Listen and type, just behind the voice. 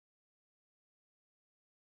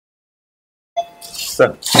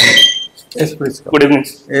Sir. Yes, please. Good evening.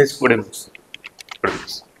 Yes. Good evening. Good evening.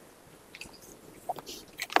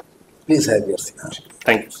 Please have your seat.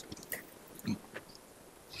 Thank you.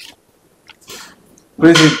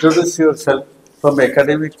 Please introduce yourself from your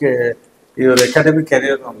academic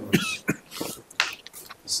career onwards.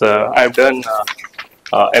 So I've done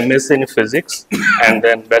MSc in Physics and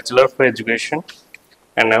then Bachelor of Education,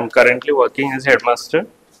 and I'm currently working as headmaster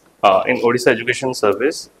in Odisha Education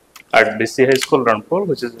Service at BC High School, Ranpur,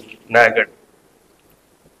 which is in Nagad.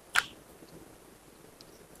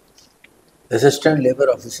 Assistant Labour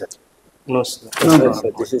Officer. No, sir. No.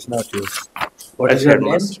 Sir, this is not you. What As is your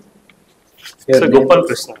name? headmaster. Your So name? GOAPL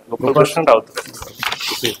KRISHNA. GOAPL KRISHNA RAUTARAY.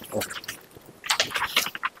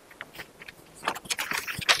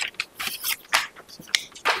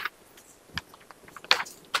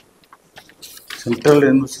 Central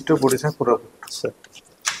University of Odisha, Purapur, Sir.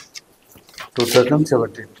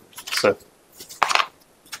 2017. Sir.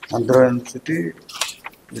 Andhra University,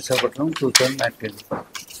 Visakhapatnam, 2019.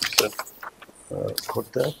 Sir.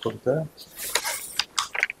 Khurda.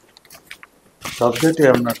 Subject you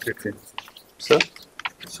have not written. Sir.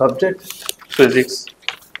 Subject Physics.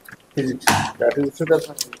 physics. That you should have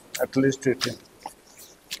at least written.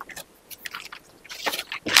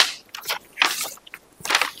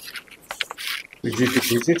 PGT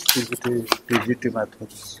physics, PGT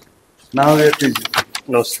mathematics. Now we are PGT.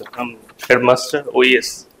 No, sir. I'm headmaster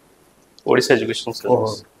OAS. Odisha Education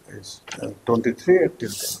Service. Oh, yes. 23 till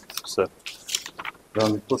then. Sir.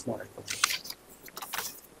 Round postmark.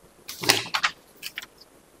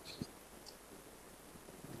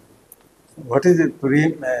 What is it?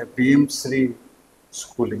 PM3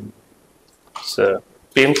 schooling? So,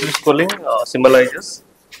 PM3 schooling symbolizes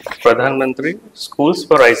Pradhan Mantri Schools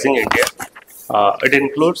for Rising India. It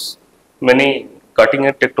includes many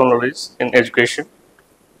cutting-edge technologies in education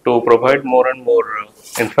to provide more and more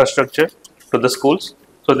infrastructure to the schools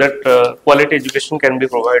so that quality education can be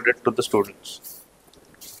provided to the students.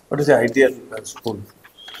 What is the ideal school?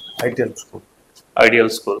 Ideal school. Ideal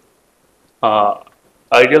school.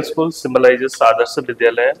 Ideal school symbolizes Adarsa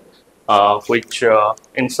Vidyalaya, which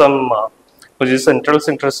which is central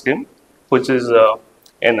center scheme, which is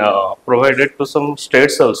provided to some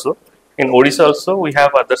states also. In Odisha also, we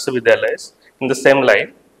have Adarsa Vidyalayas in the same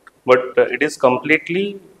line, but it is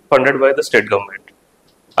completely funded by the state government.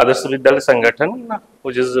 Adarsa Vidyalaya Sangathan,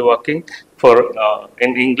 which is working for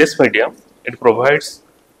in English medium, it provides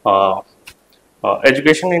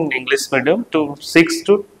education in English medium to 6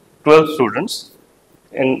 to 12 students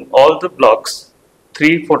in all the blocks,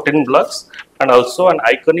 314 blocks, and also an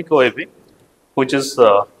iconic OAB, which is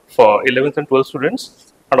for 11th and 12th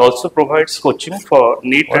students, and also provides coaching for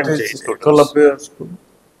NEET What and JEE is students. Ecology school?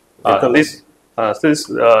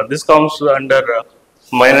 This comes under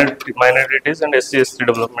minorities and SC/ST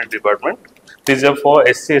development department. These are for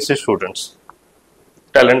SC/ST students,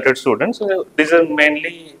 talented students. These are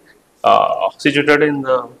mainly situated in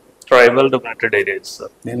the tribal dominated areas.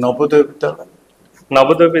 In Navodaya Vidyalaya?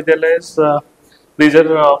 Navodaya Vidyalayas, these are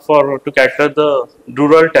to cater the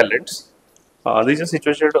rural talents. These are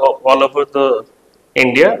situated all over the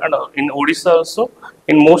India, and in Odisha also,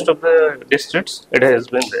 in most of the districts, it has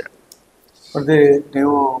been there. What is the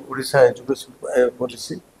new Odisha education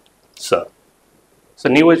policy? Sir. So,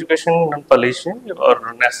 new education policy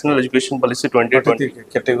or National Education Policy What is 2020. the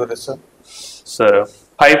categorization? So,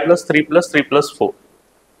 5+3+3+4.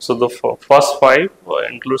 So, the first 5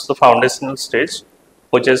 includes the foundational stage,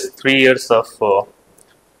 which is 3 years of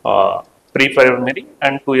pre-primary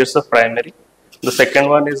and 2 years of primary. The second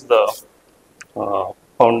one is the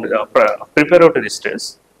preparatory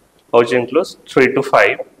stage, which includes 3 to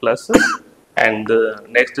 5 classes, and the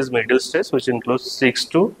next is middle stage, which includes 6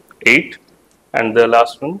 to 8, and the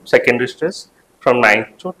last one, secondary stage, from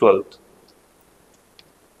 9th to 12th.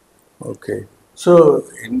 Okay. So,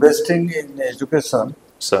 investing in education,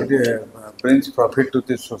 Sir. it brings profit to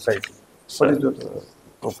the society. Sir. What is your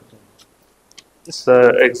profit? So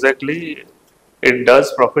exactly, it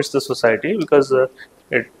does profits the society because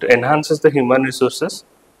it enhances the human resources.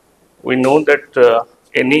 We know that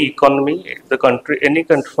any economy,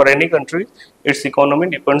 for any country, its economy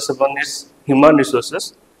depends upon its human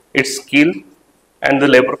resources, its skill, and the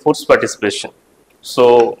labor force participation.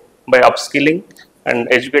 So, by upskilling and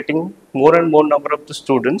educating more and more number of the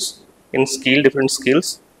students in different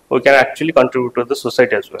skills, we can actually contribute to the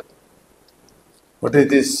society as well. What is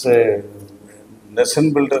this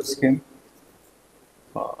nation builder scheme?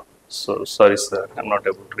 So sorry, sir, I'm not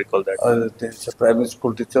able to recall that. The primary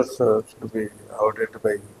school teachers should be audited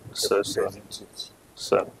by Sir. agencies.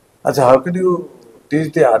 Sir, How can you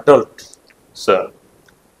teach the adult? sir.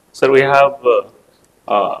 Sir, we have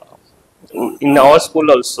uh, in our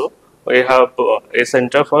school also we have a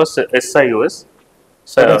center for SIUS,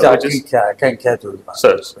 What is which is Akanksha Durga?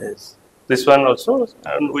 sir. Yes. This one also,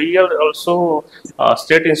 and we are also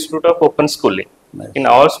State Institute of Open Schooling. Nice. In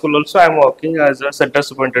our school also, I am working as a center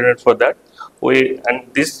superintendent for that.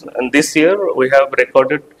 This year we have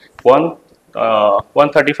recorded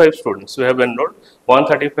 135 students. We have enrolled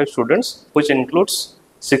 135 students, which includes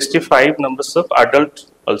 65 numbers of adult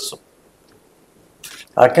also.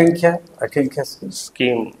 Akanksha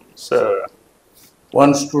Scheme, sir.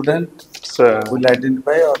 One student Sir. will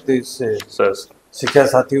identify, or this Sir. Shiksha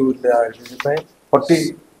Sathi will identify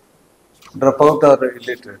 40 dropout or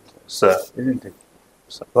illiterate, Sir. isn't it?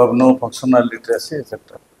 Who have no functional literacy,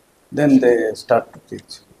 etc. Then they start to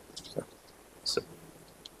teach. Sir.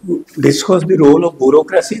 Discuss the role of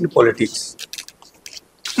bureaucracy in politics.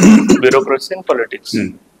 Bureaucracy in politics.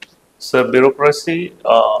 So bureaucracy,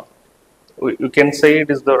 you can say it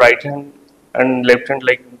is the right hand and left hand,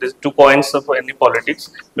 like these 2 points of any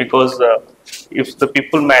politics, because if the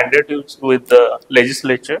people mandate is with the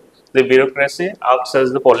legislature, the bureaucracy acts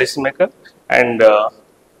as the policymaker and the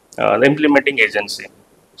implementing agency.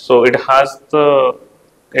 So it has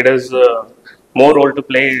more role to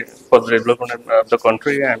play for the development of the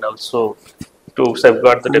country and also to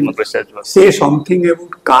safeguard the democracy as well. Say something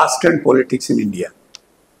about caste and politics in India.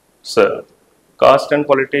 Sir, caste and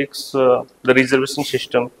politics, the reservation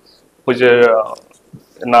system, which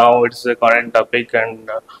now it's a current topic, and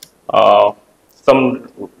some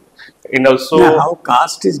in also Now, how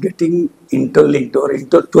caste is getting interlinked or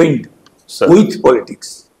intertwined Sir. with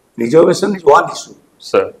politics. Reservation is one issue.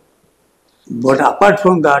 Sir. But apart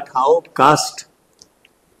from that, how caste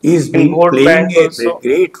is In being vote playing bank a also.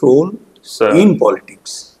 great role Sir. in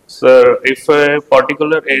politics. Sir, if a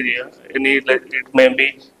particular area, it may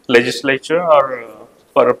be legislature or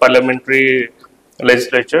for a parliamentary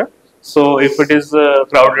legislature. So, if it is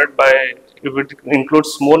crowded by, if it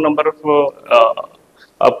includes more number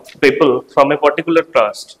of people from a particular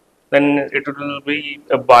caste, then it will be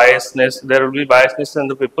a biasness. There will be biasness in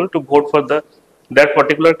the people to vote for that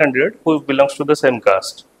particular candidate who belongs to the same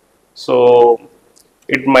caste. So,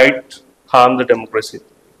 it might harm the democracy.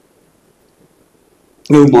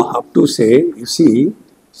 You have to say, you see,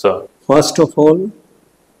 So, first of all,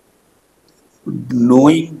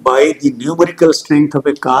 knowing by the numerical strength of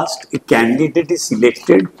a caste, a candidate is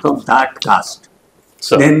selected from that caste.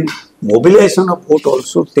 so Then mobilization of vote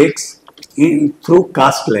also takes in through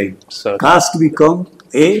caste line. Sir. Caste become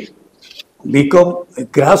a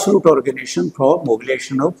grassroots organization for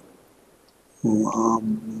mobilization of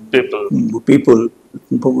people.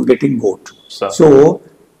 people getting vote. Sir. So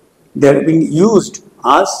they are being used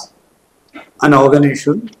as an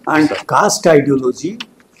organization, and Sir. caste ideology,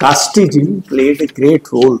 casteism played a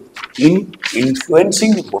great role in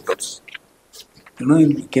influencing the voters. You know,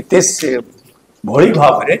 केते भली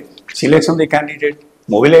भाव रे selection the candidate,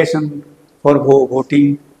 mobilization for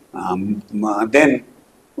voting, then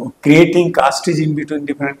creating casteism between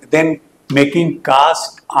different, then making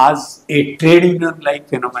caste as a trade union like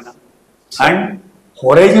phenomena, and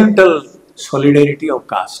horizontal solidarity of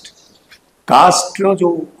caste. Caste रो जो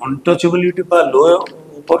untouchability बा लो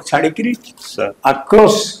ऊपर छाड़ी करी Sir.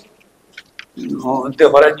 across the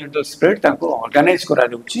horizontal spread ताको organize करा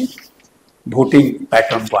जाउची voting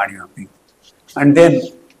pattern को आनिया पे. And then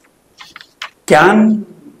can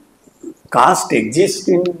caste exist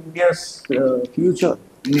in India's future,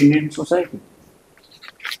 in Indian society?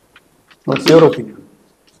 What's your opinion?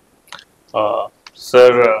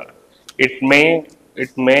 Sir, it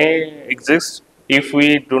may exist if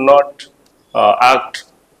we do not act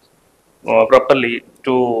properly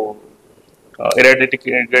to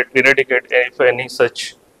eradicate if any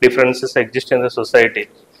such differences exist in the society.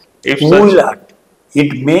 If Who such, will act?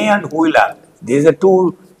 It may and who will act. These are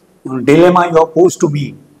two dilemma you are posed to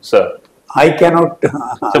be. sir, I cannot.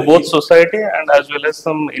 so both society and as well as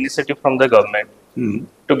some initiative from the government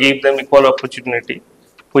to give them equal opportunity,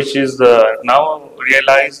 which is now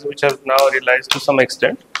realized, which has now realized to some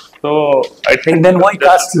extent. So I think. And then why that-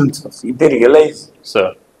 caste census? If they realize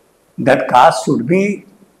Sir, that caste should be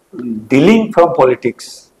dealing from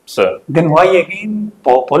politics, sir. then why again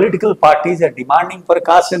political parties are demanding for a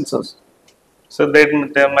caste census? So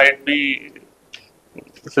there might be.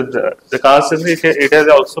 So the caste census, it has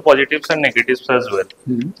also positives and negatives as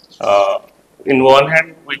well. In one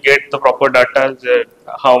hand, we get the proper data,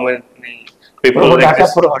 how many people What data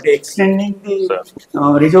exist. for what? Extending the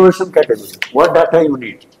Sir. reservation category. What data you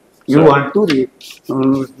need? You Sir. want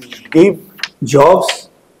to give jobs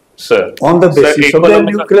Sir. on the Sir, basis of the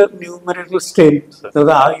economical- numerical strength. Sir. So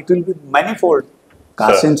it will be manifold.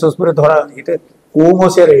 Caste census पर धरा इटे को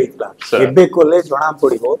मसे रहितला Sir. एबे कोले जणा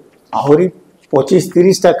पड़िबो आहुरी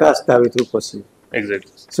 25-30 टा cast ता भितर पसी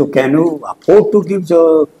Exactly. so can you afford to give the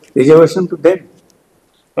reservation to them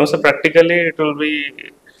No, so practically it will be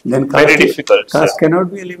then very difficult. caste Sir.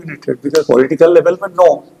 cannot be eliminated because political level mein no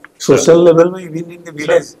social level mein even in the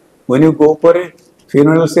village when you go for a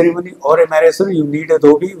funeral ceremony or a marriage ceremony you need a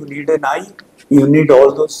dhobi you need a nai you need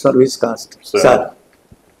all those service caste Sir.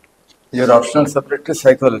 Your optional subject is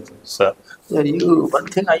psychology. Sir. Yeah, one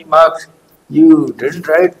thing I marked, you didn't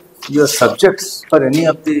write your subjects for any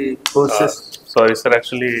of the courses. Sorry, sir.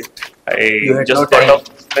 Actually, You I had just no got time.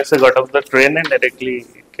 off. Next, I got off the train and directly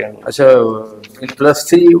came. So, in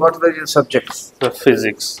 +3, what were your subjects? The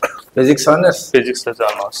physics. Physics honors. Physics as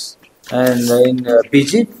honors. And in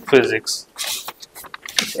PG, Physics.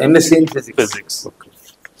 MSc in physics. Physics.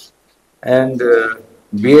 And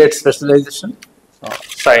B.Ed specialization.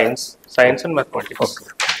 Science. Science and mathematics.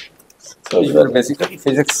 So, you are basically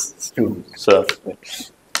physics student. Sir.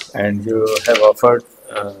 And you have offered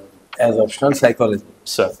as optional psychology.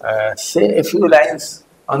 Sir. Say a few lines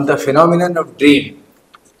on the phenomenon of dream.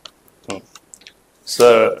 So,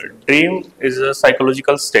 dream is a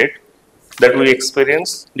psychological state that we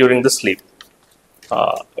experience during the sleep.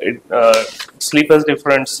 Sleep has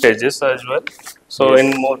different stages as well. So,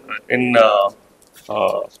 in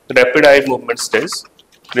rapid eye movement stage,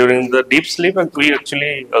 during the deep sleep, we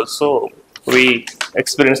actually also we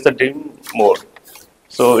experience the dream more.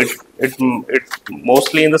 So, it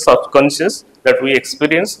mostly in the subconscious that we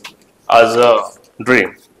experience as a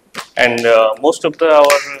dream, and most of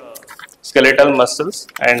our skeletal muscles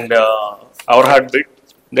and our heartbeat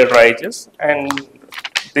that rises, and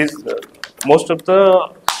this most of the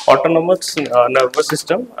autonomous nervous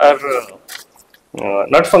system are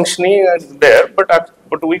not functioning there,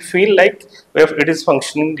 but we feel like it is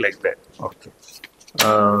functioning like that. Okay.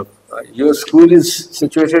 Your school is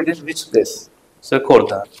situated in which place? So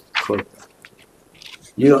Khordha.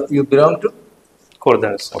 You belong to?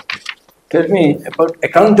 Khordha. Sir. Tell me about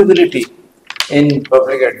accountability in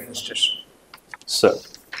public administration. Sir,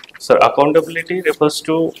 accountability refers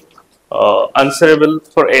to answerable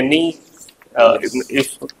for any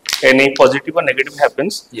if any positive or negative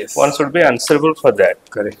happens. Yes. One should be answerable for that.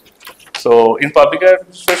 Correct. So in public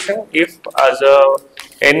administration, if as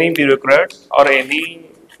any bureaucrat or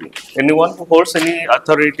anyone who holds any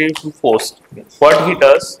authority post, what he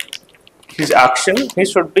does, his action, he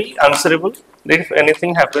should be answerable if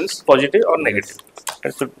anything happens, positive or negative.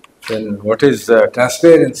 It should, Then what is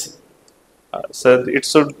transparency so it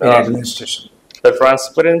should in administration? the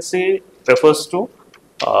transparency refers to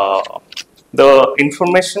the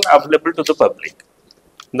information available to the public.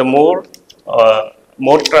 The more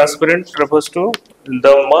transparent refers to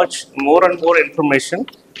the much more and more information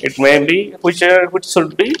it may be which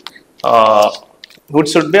should be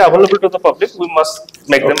available to the public. We must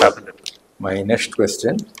make them available. My next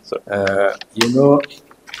question. So,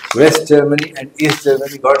 West Germany and East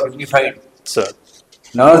Germany got unified. sir,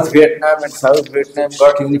 North Vietnam and South Vietnam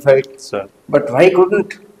got unified. sir. But why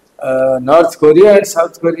couldn't North Korea and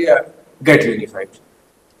South Korea get unified?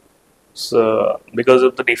 So, because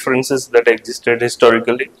of the differences that existed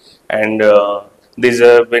historically, and these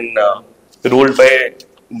have been ruled by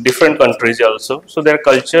different countries also. So, their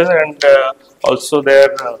culture and also their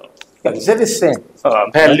Culture is same.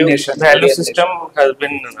 value Nation, value Indian system has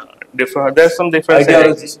been different. There's some difference.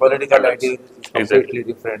 Ideology, political ideology is completely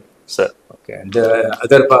different. Sir. Okay, and the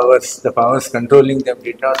other powers, the powers controlling them,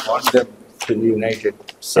 did not want them to be united.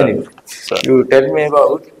 Sir. Anyway, Sir. you tell me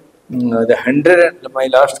about the 100. My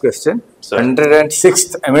last question: Sir.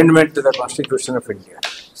 106th Amendment to the Constitution of India.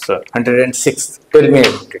 Sir. 106th. Tell me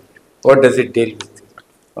about it. What does it deal with?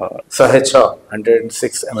 Sahacha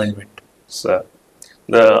 106th Amendment. Sir.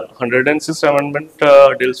 The 106th Amendment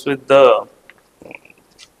deals with the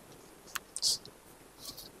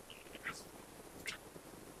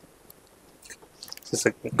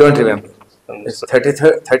Don't remember. It's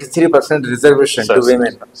 33% reservation Sir, to sir,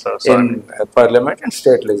 women sir, sorry. in Parliament and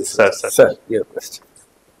state legislature. Sir. Your question.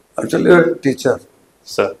 Actually, you're a teacher.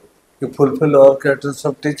 Sir. You fulfill all characters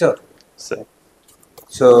of teacher. Sir.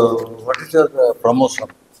 So, what is your promotion?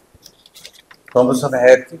 Promotion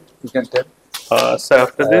hierarchy, you can tell. Sir,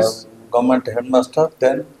 after this, Government headmaster,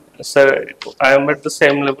 then sir, I am at the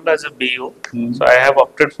same level as a BO. So I have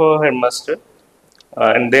opted for headmaster,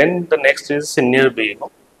 and then the next is senior BO,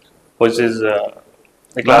 which is a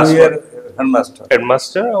class now you one. are headmaster.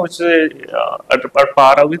 Headmaster, which is at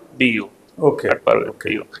par with BO. Okay. At par with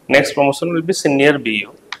BO. Next promotion will be senior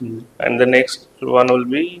BO, and the next one will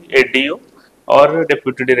be ADO or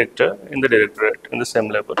deputy director in the directorate in the same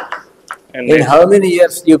level. And In next, how many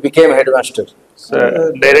years you became headmaster?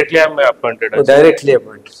 sir, directly I am appointed. Oh, As directly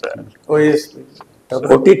appointed. sir. OAS.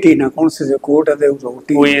 OTT na कौन से जो court है उस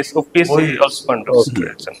OT Who is UPSC OAS. also conducts Okay.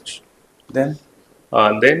 examination. Then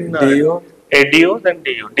Then DO. ADO, then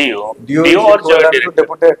DO. DO DO or is joint equivalent to director.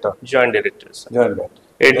 deputy director. Joint director. Sir. Joint director.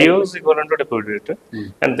 ADO is equivalent to deputy director.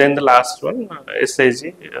 And then the last one,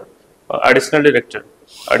 SIG, additional director.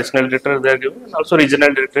 Additional director they are given, and also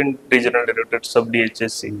regional director and regional director sub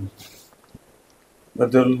DHSC.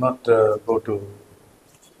 But they will not go to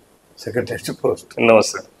secretary post. No,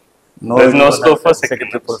 sir. No, There is no equivalent scope for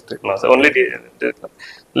secretary second post. No, sir. Only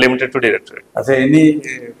limited to director. As any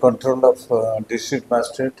control of district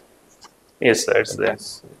magistrate? Yes, sir. It's there.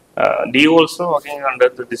 DO also working under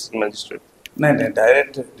the district magistrate. No,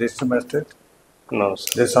 direct district magistrate. No,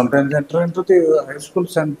 sir. They sometimes enter into the high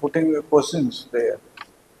schools and putting questions there.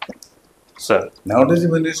 Sir. Nowadays, the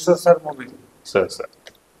ministers are moving. Sir, sir.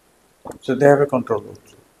 So they have a control.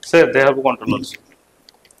 Sir, they have control also.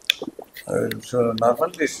 So normal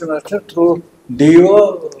district master through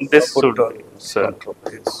DO. This put, should, sir. control.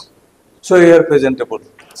 Yes. So you are presentable.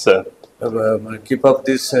 Sir. Keep up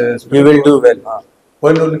this. You will do well.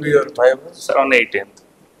 When will be your 5 hours? Sir, on 18th.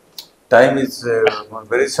 Time is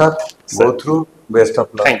very short. Go through. Best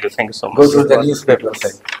of luck. Thank you. Thank you so much. Go through the newspapers.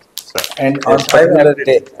 Sir. And On on particular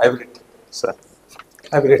day. I've written. Sir.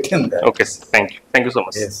 I've written that. Okay, sir. Thank you. Thank you so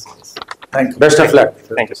much. Yes. Thank you. Best of luck.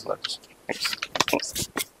 Thank you so much. Thanks.